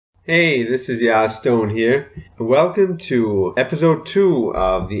Hey, this is Yaz Stone here. Welcome to episode 2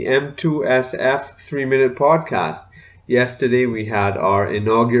 of the M2SF 3-minute podcast. Yesterday we had our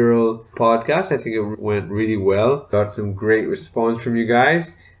inaugural podcast. I think it went really well. Got some great response from you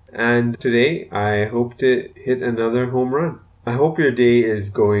guys. And today I hope to hit another home run. I hope your day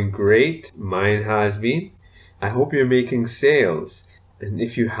is going great. Mine has been. I hope you're making sales. And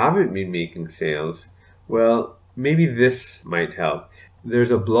if you haven't been making sales, well, maybe this might help.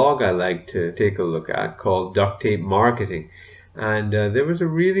 There's a blog I like to take a look at called Duct Tape Marketing. And there was a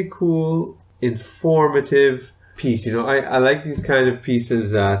really cool, informative piece. I like these kind of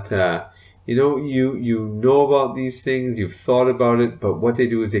pieces that, you know about these things, you've thought about it, but what they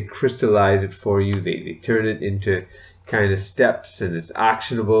do is they crystallize it for you. They turn it into kind of steps, and it's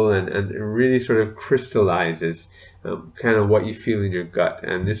actionable, and it really sort of crystallizes kind of what you feel in your gut.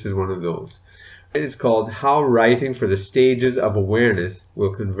 And this is one of those. It's called How Writing for the Stages of Awareness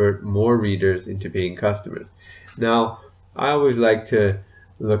Will Convert More Readers into Paying Customers. Now, I always like to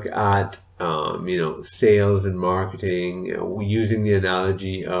look at, sales and marketing, using the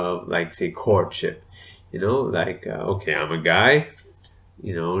analogy of, like, say, courtship. Okay, I'm a guy,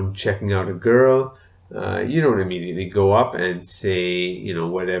 checking out a girl. You don't immediately go up and say,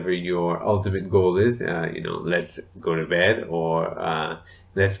 whatever your ultimate goal is, let's go to bed, or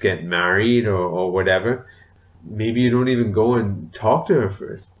let's get married, or whatever. Maybe you don't even go and talk to her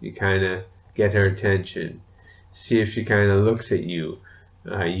first. You kind of get her attention, see if she kind of looks at you.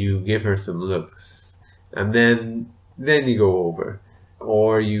 You give her some looks, and then you go over,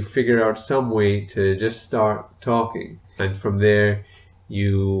 or you figure out some way to just start talking, and from there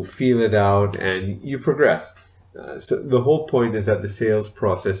you feel it out and you progress. So the whole point is that the sales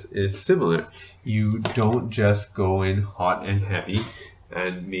process is similar. You don't just go in hot and heavy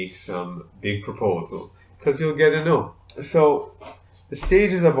and make some big proposal, because you'll get a no. So the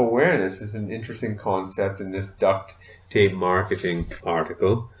stages of awareness is an interesting concept in this duct tape marketing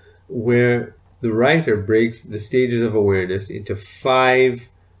article, where the writer breaks the stages of awareness into 5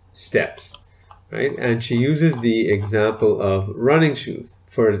 steps. Right? And she uses the example of running shoes.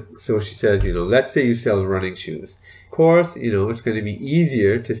 So she says, let's say you sell running shoes. Of course, it's going to be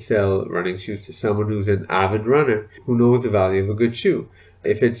easier to sell running shoes to someone who's an avid runner, who knows the value of a good shoe.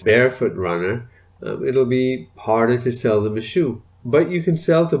 If it's barefoot runner, it'll be harder to sell them a shoe. But you can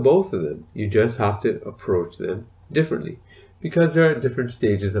sell to both of them. You just have to approach them differently, because there are different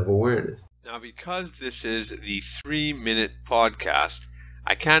stages of awareness. Now, because this is the 3-minute podcast,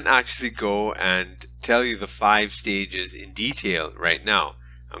 I can't actually go and tell you the 5 stages in detail right now.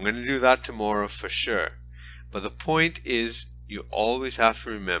 I'm going to do that tomorrow for sure. But the point is, you always have to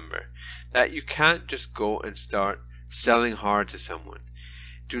remember that you can't just go and start selling hard to someone.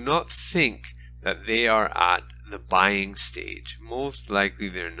 Do not think that they are at the buying stage. Most likely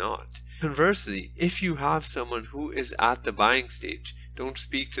they're not. Conversely, if you have someone who is at the buying stage, don't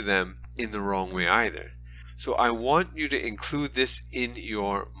speak to them in the wrong way either. So I want you to include this in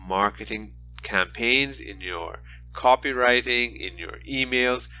your marketing campaigns, in your copywriting, in your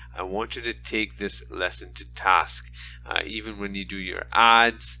emails. I want you to take this lesson to task, even when you do your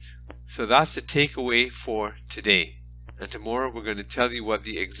ads. So that's the takeaway for today. And tomorrow we're going to tell you what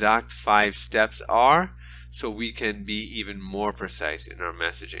the exact 5 steps are, so we can be even more precise in our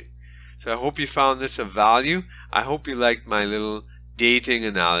messaging. So I hope you found this of value. I hope you liked my little dating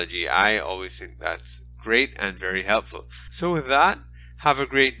analogy. I always think that's great and very helpful. So with that, have a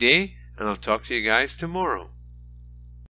great day, and I'll talk to you guys tomorrow.